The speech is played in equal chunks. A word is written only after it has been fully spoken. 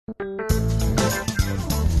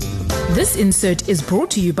This insert is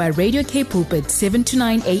brought to you by Radio K Pulpit 7 to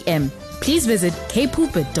 9 a.m. Please visit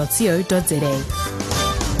kpulpit.co.za.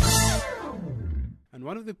 And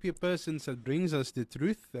one of the persons that brings us the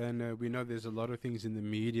truth, and we know there's a lot of things in the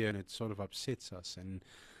media and it sort of upsets us and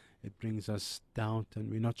it brings us doubt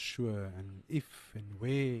and we're not sure and if and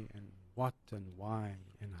where and what and why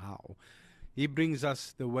and how. He brings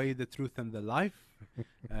us the way, the truth and the life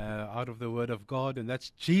out of the Word of God, and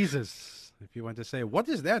that's Jesus. If you want to say, what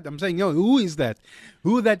is that? I'm saying, no, who is that?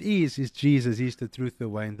 Who that is Jesus. He's the truth, the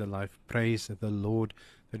way and the life. Praise the Lord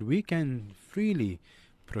that we can freely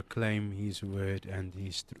proclaim His Word and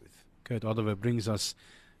His truth. Kurt Oliver brings us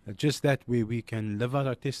just that, where we can live out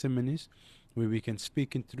our testimonies, where we can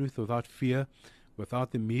speak in truth without fear,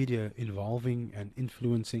 without the media involving and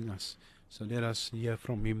influencing us. So let us hear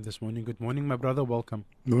from him this morning. Good morning, my brother. Welcome.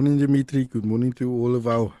 Morning, Dimitri. Good morning to all of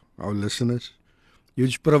our listeners.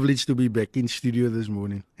 Huge privilege to be back in studio this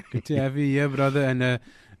morning. Good to have you here, brother. And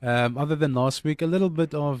other than last week, a little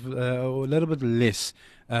bit less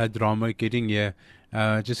drama getting here.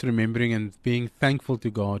 Just remembering and being thankful to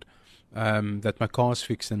God that my car's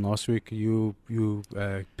fixed. And last week you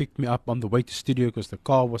picked me up on the way to studio because the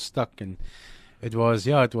car was stuck, and it was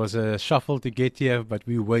a shuffle to get here, but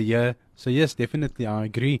we were here. So yes, definitely, I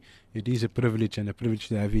agree. It is a privilege and a privilege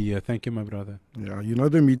to have you here. Thank you, my brother. Yeah, you know,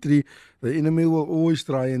 Dimitri, the enemy will always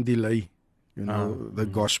try and delay, the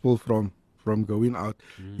gospel from going out.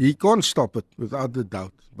 He can't stop it without a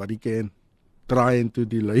doubt, but he can try and to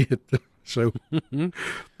delay it. So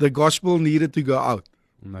the gospel needed to go out.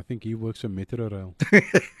 And I think he works for Metro Rail.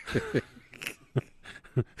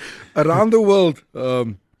 Around the world,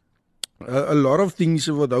 a lot of things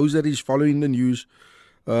for those that is following the news.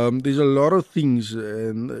 There's a lot of things,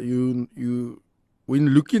 and you when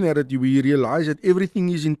looking at it, we realize that everything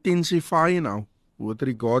is intensifying now with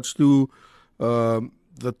regards to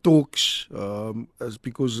the talks.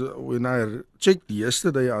 Because when I checked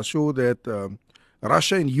yesterday, I saw that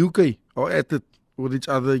Russia and UK are at it with each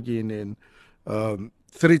other again, and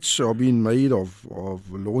threats are being made of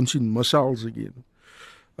launching missiles again,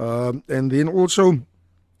 and then also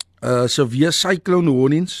severe cyclone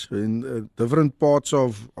warnings in different parts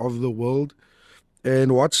of the world.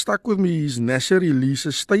 And what stuck with me is NASA released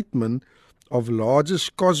a statement of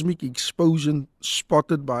largest cosmic explosion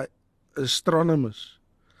spotted by astronomers.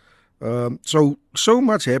 So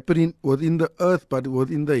much happening within the earth, but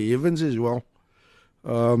within the heavens as well.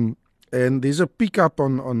 And there's a pickup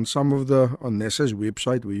on some of on NASA's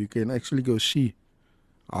website where you can actually go see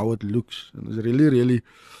how it looks. And it's really, really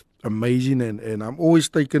amazing, and I'm always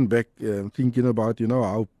taken back thinking about,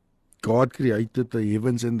 how God created the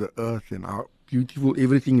heavens and the earth and how beautiful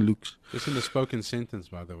everything looks. Just in the spoken sentence,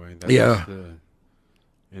 by the way. Yeah.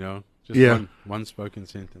 One spoken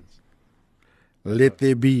sentence. Let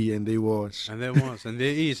there be, and there was. And there was, and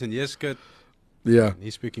there is, and yes, Kurt. Yeah.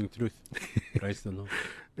 He's speaking truth. Praise the Lord.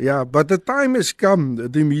 Yeah, but the time has come,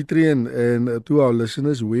 Dimitri, and to our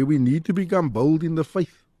listeners, where we need to become bold in the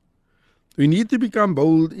faith. We need to become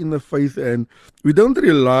bold in the faith, and we don't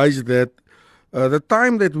realize that the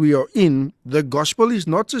time that we are in, the gospel is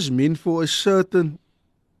not just meant for a certain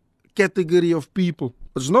category of people.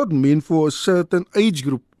 It's not meant for a certain age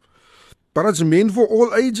group, but it's meant for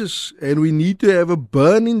all ages, and we need to have a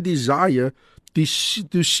burning desire to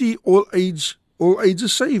see all ages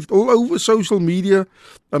saved. All over social media,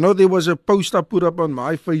 I know there was a post I put up on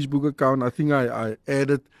my Facebook account. I think I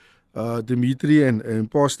added Dimitri and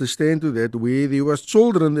Pastor Stan to that, where there was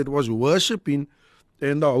children that was worshipping,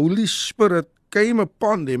 and the Holy Spirit came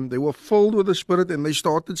upon them. They were filled with the Spirit, and they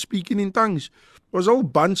started speaking in tongues. There was a whole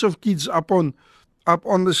bunch of kids up on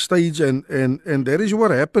the stage, and that is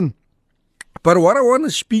what happened. But what I want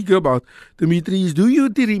to speak about, Dimitri, is do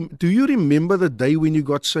you remember the day when you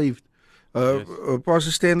got saved? Yes.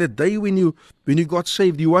 Pastor Stan, the day when you got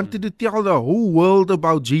saved, you wanted to tell the whole world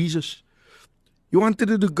about Jesus. You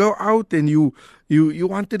wanted to go out and you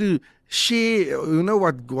wanted to share,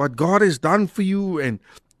 what God has done for you, and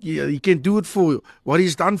He can do it for what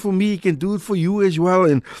He's done for me. He can do it for you as well.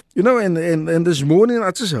 And and this morning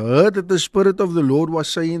I just heard that the Spirit of the Lord was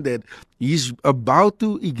saying that He's about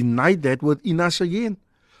to ignite that within us again.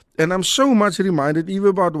 And I'm so much reminded even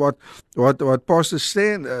about what Pastor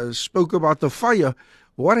Stan spoke about the fire.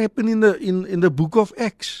 What happened in the book of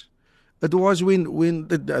Acts? It was when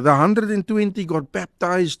the 120 got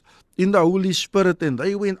baptized in the Holy Spirit, and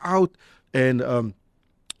they went out, and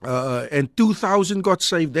 2,000 got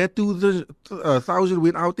saved. That 2,000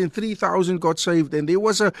 went out, and 3,000 got saved. And there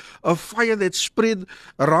was a fire that spread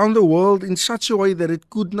around the world in such a way that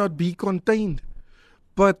it could not be contained.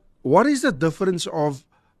 But what is the difference of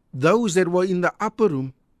those that were in the upper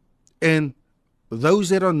room and those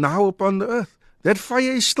that are now upon the earth. That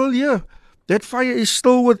fire is still here. That fire is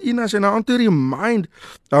still within us. And I want to remind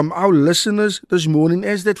our listeners this morning,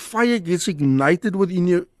 as that fire gets ignited within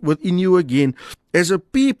you again, as a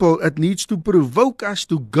people, it needs to provoke us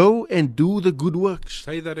to go and do the good works.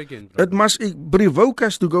 Say that again, brother. It must provoke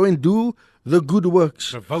us to go and do the good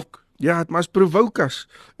works. Provoke. Yeah, it must provoke us.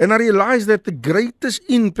 And I realize that the greatest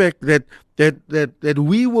impact that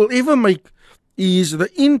we will ever make is the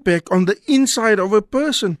impact on the inside of a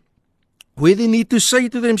person, where they need to say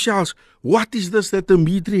to themselves, what is this that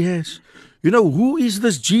Dimitri has? Who is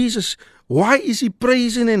this Jesus? Why is he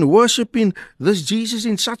praising and worshiping this Jesus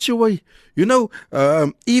in such a way?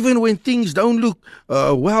 Even when things don't look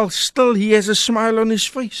well, still he has a smile on his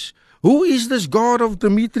face. Who is this God of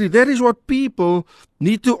Dimitri? That is what people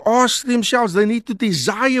need to ask themselves. They need to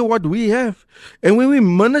desire what we have. And when we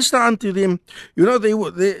minister unto them,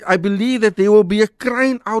 I believe that there will be a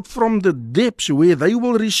crying out from the depths where they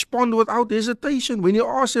will respond without hesitation. When you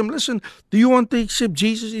ask them, listen, do you want to accept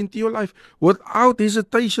Jesus into your life? Without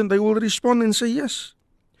hesitation, they will respond and say yes.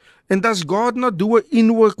 And does God not do an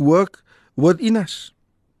inward work within us?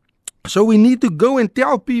 So we need to go and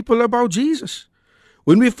tell people about Jesus.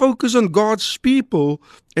 When we focus on God's people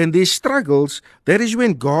and their struggles, that is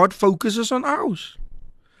when God focuses on ours.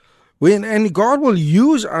 And God will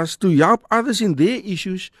use us to help others in their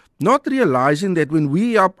issues, not realizing that when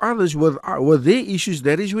we help others with their issues,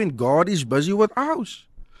 that is when God is busy with ours.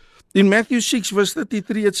 In Matthew 6 verse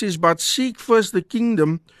 33 it says, but seek first the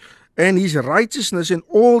kingdom and his righteousness, and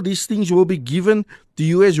all these things will be given to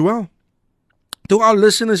you as well. To our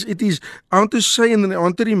listeners, I want to say and I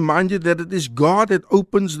want to remind you that it is God that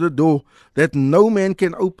opens the door that no man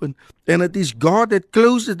can open. And it is God that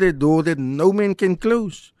closes the door that no man can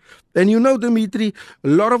close. And Dimitri, a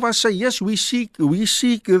lot of us say, yes, we seek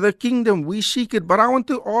the kingdom, we seek it. But I want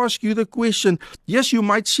to ask you the question, yes, you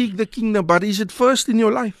might seek the kingdom, but is it first in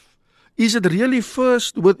your life? Is it really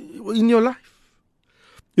first in your life?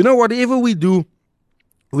 Whatever we do,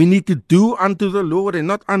 we need to do unto the Lord and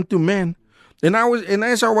not unto man. And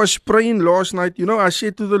as I was praying last night, I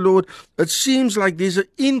said to the Lord, it seems like there's an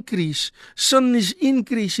increase. Sin is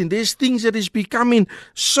increasing. There's things that is becoming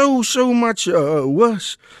so much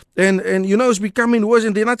worse. And it's becoming worse.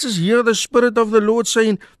 And then I just hear the Spirit of the Lord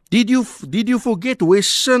saying, did you forget where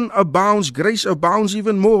sin abounds, grace abounds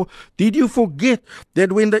even more? Did you forget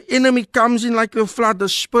that when the enemy comes in like a flood, the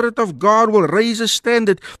Spirit of God will raise a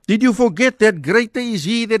standard? Did you forget that greater is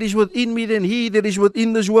he that is within me than he that is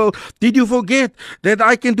within this world? Did you forget that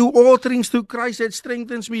I can do all things through Christ that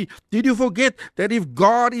strengthens me? Did you forget that if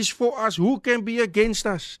God is for us, who can be against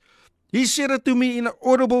us? He said it to me in an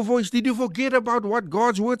audible voice. Did you forget about what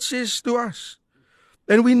God's word says to us?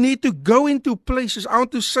 And we need to go into places. I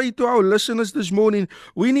want to say to our listeners this morning,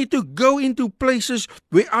 we need to go into places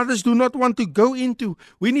where others do not want to go into.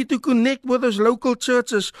 We need to connect with those local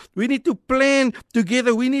churches. We need to plan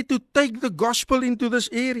together. We need to take the gospel into these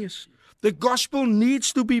areas. The gospel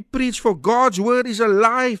needs to be preached, for God's word is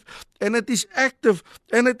alive and it is active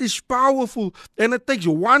and it is powerful, and it takes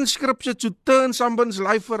one scripture to turn someone's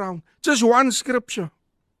life around. Just one scripture.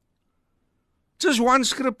 Just one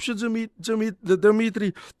scripture,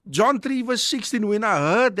 Dimitri. John 3 verse 16, when I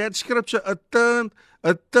heard that scripture, it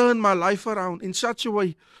turned my life around in such a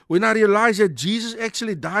way. When I realized that Jesus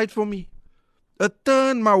actually died for me, it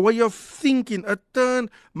turned my way of thinking. It turned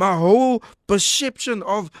my whole perception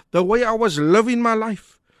of the way I was living my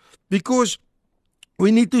life. Because we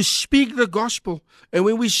need to speak the gospel. And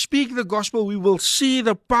when we speak the gospel, we will see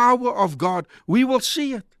the power of God. We will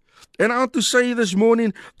see it. And I want to say this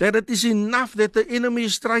morning that it is enough that the enemy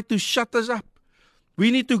is trying to shut us up. We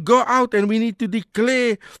need to go out and we need to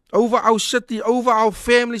declare over our city, over our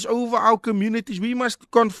families, over our communities. We must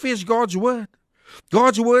confess God's word.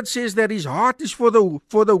 God's word says that his heart is for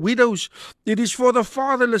the widows. It is for the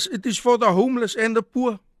fatherless. It is for the homeless and the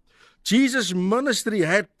poor. Jesus' ministry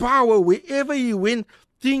had power. Wherever he went,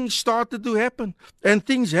 things started to happen, and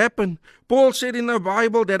things happened. Paul said in the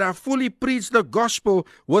Bible that I fully preach the gospel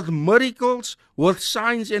with miracles, with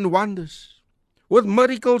signs and wonders. With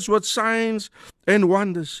miracles, with signs and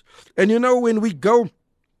wonders. And when we go,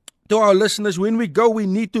 to our listeners, when we go, we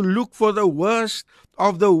need to look for the worst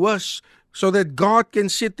of the worst so that God can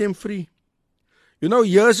set them free.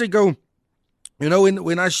 Years ago,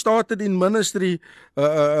 when I started in ministry,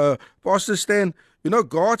 Pastor Stan,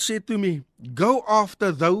 God said to me, go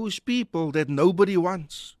after those people that nobody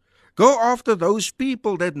wants. Go after those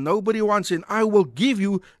people that nobody wants, and I will give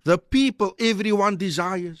you the people everyone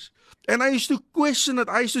desires. And I used to question it.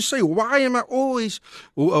 I used to say, why am I always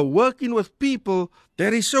working with people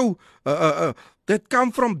that is so that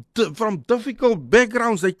come from difficult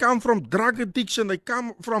backgrounds. They come from drug addiction. They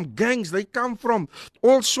come from gangs. They come from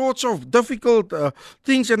all sorts of difficult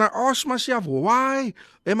things. And I ask myself, why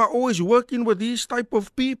am I always working with these type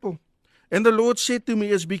of people? And the Lord said to me,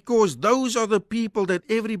 it's because those are the people that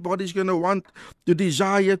everybody's going to want to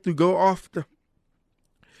desire to go after.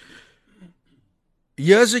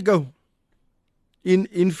 Years ago,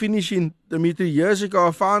 in finishing, Dimitri, years ago,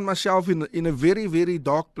 I found myself in a very, very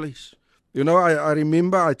dark place. You know, I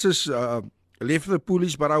remember I just left the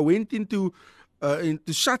police, but I went into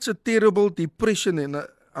such a terrible depression, and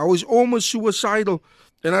I was almost suicidal.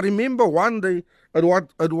 And I remember one day,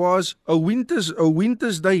 it was a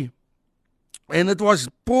winter's day, and it was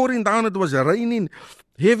pouring down. It was raining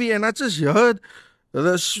heavy, and I just heard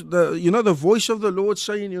the voice of the Lord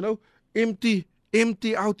saying,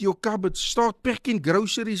 empty out your cupboards, start packing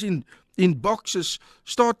groceries in boxes,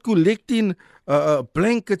 start collecting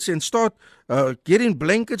blankets, and start getting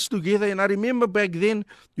blankets together. And I remember back then,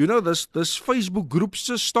 this Facebook groups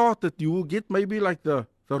just started. You will get maybe like the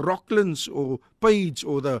Rocklands or page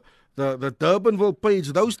or the Durbanville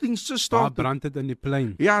page. Those things just started. Branded in the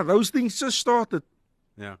plane. Yeah, those things just started.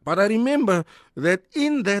 Yeah. But I remember that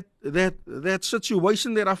in that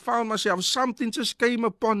situation that I found myself, something just came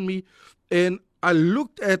upon me, and I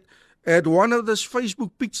looked at one of those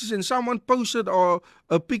Facebook pictures, and someone posted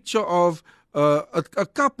a picture of a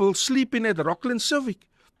couple sleeping at Rockland Civic.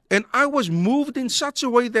 And I was moved in such a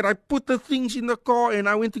way that I put the things in the car and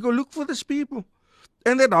I went to go look for these people.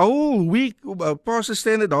 And that whole week, Pastor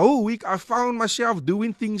Stan, the whole week, I found myself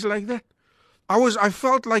doing things like that. I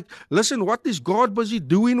felt like, listen, what is God busy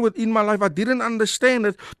doing within my life? I didn't understand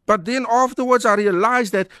it. But then afterwards, I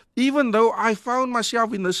realized that even though I found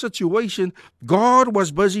myself in a situation, God was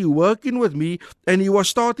busy working with me, and He was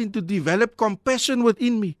starting to develop compassion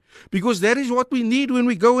within me. Because that is what we need when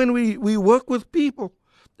we go and we work with people.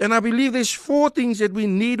 And I believe there's 4 things that we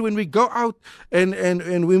need when we go out and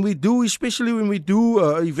when we do, especially when we do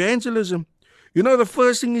evangelism. The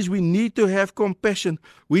first thing is we need to have compassion.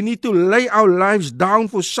 We need to lay our lives down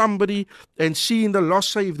for somebody and seeing the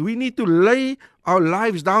lost saved. We need to lay our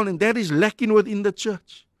lives down, and that is lacking within the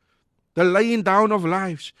church. The laying down of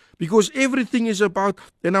lives. Because everything is about,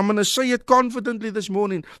 and I'm going to say it confidently this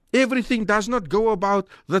morning, everything does not go about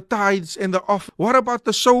the tithes and the offering. What about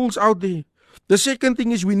the souls out there? The second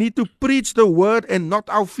thing is we need to preach the word and not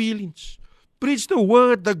our feelings. Preach the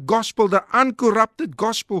word, the gospel, the uncorrupted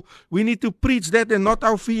gospel. We need to preach that and not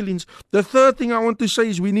our feelings. The third thing I want to say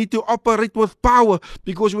is we need to operate with power,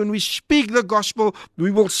 because when we speak the gospel,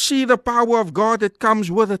 we will see the power of God that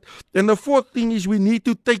comes with it. And the fourth thing is we need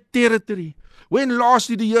to take territory. When last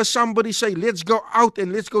did you hear somebody say, let's go out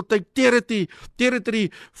and let's go take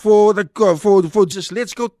territory for just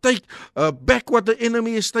let's go take back what the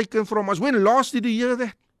enemy has taken from us? When last did you hear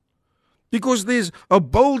that? Because there's a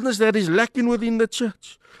boldness that is lacking within the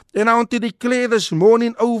church. And I want to declare this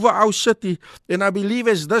morning over our city. And I believe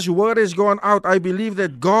as this word has gone out, I believe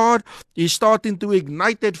that God is starting to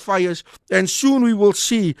ignite that fires. And soon we will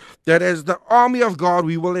see that as the army of God,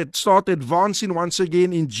 we will start advancing once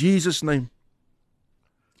again in Jesus' name.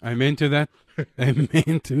 Amen to that.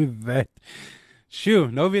 Amen to that. Sjoe,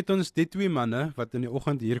 nou weet ons die 2 manne wat in die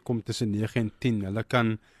oggend hier kom tussen 9 en 10. Hulle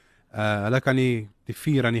kan die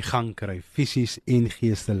vuur aan die gang kry, fisies en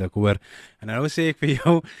geestelik, hoor. En nou sê ek vir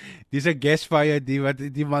jou, dis 'n gas fire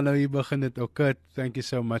die man nou hier begin het. Okay, thank you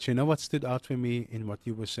so much. You know what stood out for me in what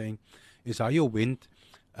you were saying is how you went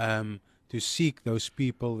to seek those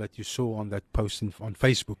people that you saw on that post on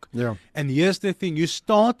Facebook. Yeah. And here's the thing, you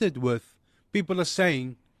started with, people are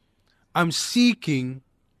saying, I'm seeking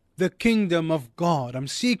the kingdom of God. I'm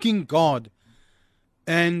seeking God.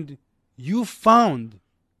 And you found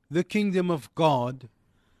the kingdom of God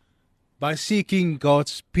by seeking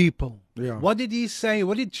God's people. Yeah. What did He say?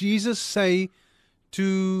 What did Jesus say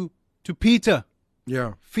to Peter?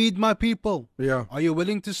 Yeah. Feed my people. Yeah. Are you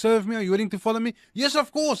willing to serve me? Are you willing to follow me? Yes,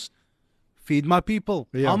 of course. Feed my people.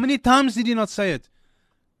 Yeah. How many times did He not say it?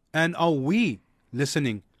 And are we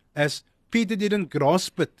listening? As Peter didn't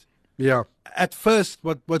grasp it. Yeah. At first,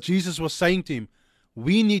 what Jesus was saying to him,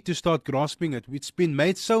 we need to start grasping it. It's been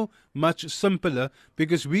made so much simpler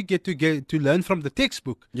because we get to learn from the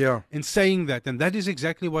textbook. Yeah. In saying that, and that is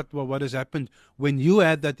exactly what has happened when you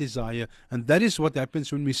had that desire, and that is what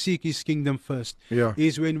happens when we seek His kingdom first. Yeah.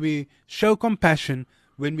 Is when we show compassion,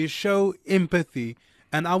 when we show empathy.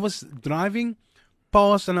 And I was driving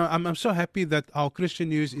past, and I'm so happy that our Christian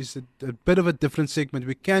news is a bit of a different segment.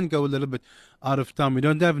 We can go a little bit out of time. We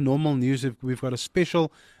don't have normal news. We've got a special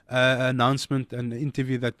announcement and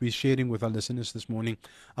interview that we're sharing with our listeners this morning.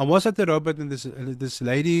 I was at the robot, and this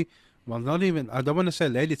lady well, not even, I don't want to say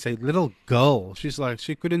lady, it's a little girl. She's like,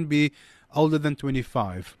 she couldn't be older than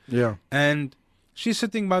 25. Yeah. And she's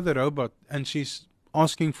sitting by the robot and she's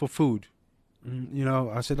asking for food. You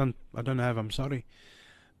know, I said, I don't have, I'm sorry.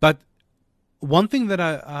 But one thing that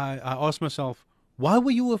I asked myself, why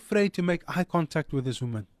were you afraid to make eye contact with this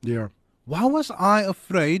woman? Yeah. Why was I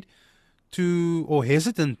afraid or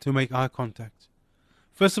hesitant to make eye contact?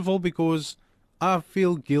 First of all, because I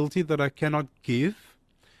feel guilty that I cannot give.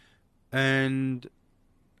 And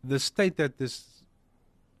the state that this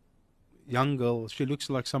young girl, she looks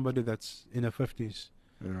like somebody that's in her 50s.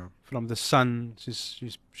 Yeah. From the sun,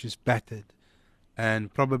 she's battered.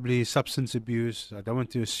 And probably substance abuse. I don't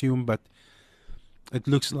want to assume, but it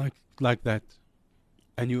looks like that.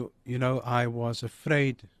 And you know, I was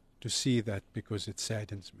afraid to see that because it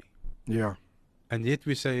saddens me. Yeah. And yet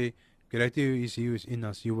we say, greater is He who is in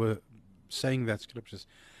us. You were saying that scriptures.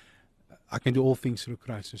 I can do all things through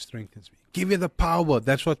Christ who strengthens me. Give you the power.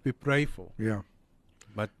 That's what we pray for. Yeah.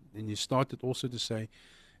 But then you started also to say,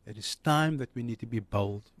 it is time that we need to be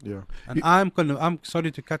bold. Yeah. And I'm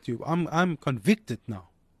sorry to cut you. I'm convicted now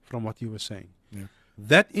from what you were saying. Yeah.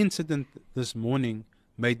 That incident this morning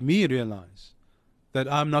made me realize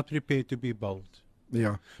that I'm not prepared to be bold.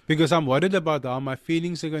 Yeah. Because I'm worried about how my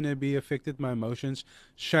feelings are going to be affected, my emotions.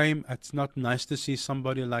 Shame. It's not nice to see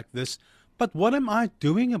somebody like this. But what am I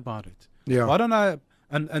doing about it? Yeah. Why don't I?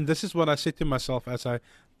 And this is what I said to myself as I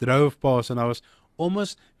drove past, and I was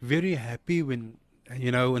almost very happy when,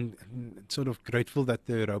 you know, and sort of grateful that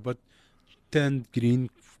the robot turned green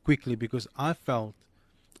quickly because I felt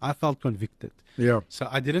convicted. Yeah. So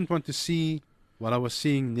I didn't want to see what I was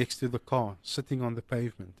seeing next to the car, sitting on the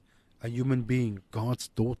pavement, a human being, God's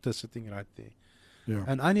daughter sitting right there. Yeah.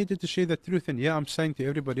 And I needed to share the truth. And I'm saying to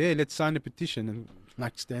everybody, hey, let's sign a petition. And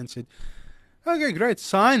like Stan said, okay, great,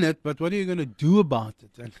 sign it, but what are you going to do about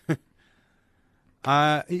it?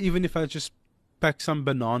 And even if I just pack some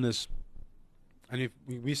bananas, and if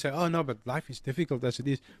we say, oh no, but life is difficult as it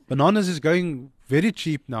is. Bananas is going very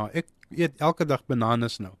cheap now. Ek eet elke dag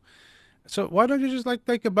bananas now. So why don't you just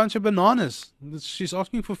take a bunch of bananas? She's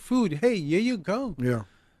asking for food. Hey, here you go. Yeah.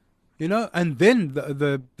 You know, and then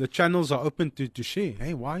the channels are open to share.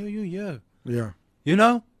 Hey, why are you here? Yeah. You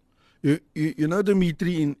know? You know,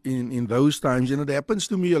 Dimitri, in those times, and it happens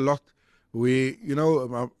to me a lot, where, you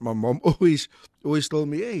know, my mom always told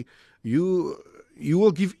me, hey, you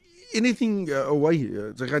will give anything away.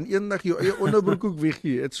 Ze gaan eendag jou eie onderbroek ook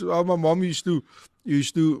weggee. It's how my mom used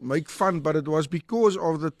to make fun, but it was because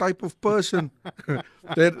of the type of person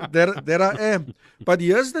that I am. But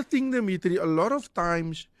here's the thing, Dimitri, a lot of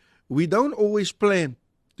times we don't always plan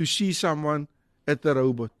to see someone at the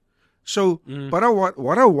robot. So, but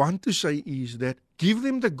what I want to say is that give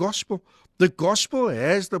them the gospel. The gospel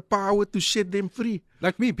has the power to set them free.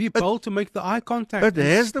 Like me, be bold to make the eye contact. It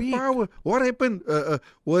has the power. What happened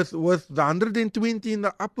with the 120 in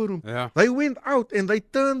the upper room? Yeah. They went out and they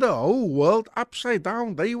turned the whole world upside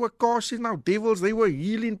down. They were casting out devils. They were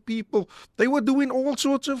healing people. They were doing all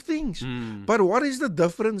sorts of things. But what is the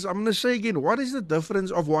difference? I'm going to say again, what is the difference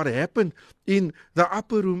of what happened in the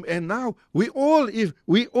upper room and now? We all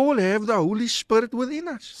have the Holy Spirit within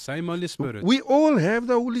us. Same Holy Spirit. We all have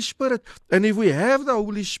the Holy Spirit. And if we have the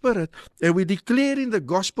Holy Spirit and we declare in the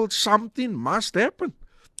gospel, something must happen.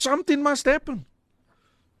 Something must happen.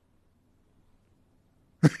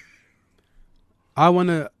 I want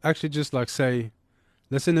to actually just say,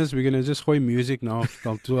 listeners, we're going to just play music now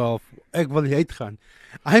till 12. Ek wil uitgaan.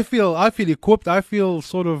 I feel equipped. I feel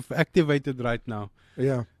sort of activated right now.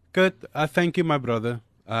 Yeah. Kurt, I thank you, my brother,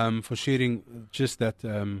 for sharing just that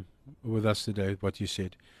with us today, what you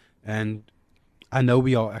said. And I know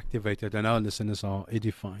we are activated and our listeners are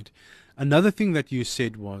edified. Another thing that you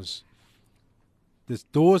said was, there's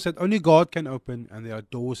doors that only God can open and there are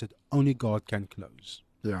doors that only God can close.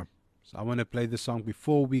 Yeah. So I want to play the song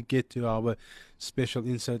before we get to our special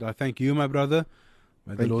insert. I thank you, my brother.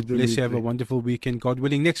 May the Lord bless you. Have a wonderful weekend. God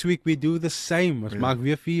willing, next week we do the same. Ons maak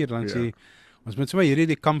weer 4. Dan sê ons moet sommer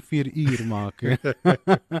hierdie kamp 4 uur maak.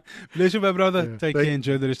 Bless you, my brother. Take care.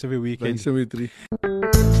 Enjoy the rest of your weekend. Thanks, Dimitri.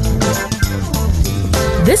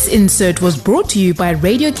 This insert was brought to you by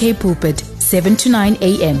Radio K Pulpit, 7 to 9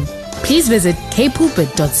 a.m. Please visit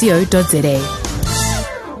kpulpit.co.za.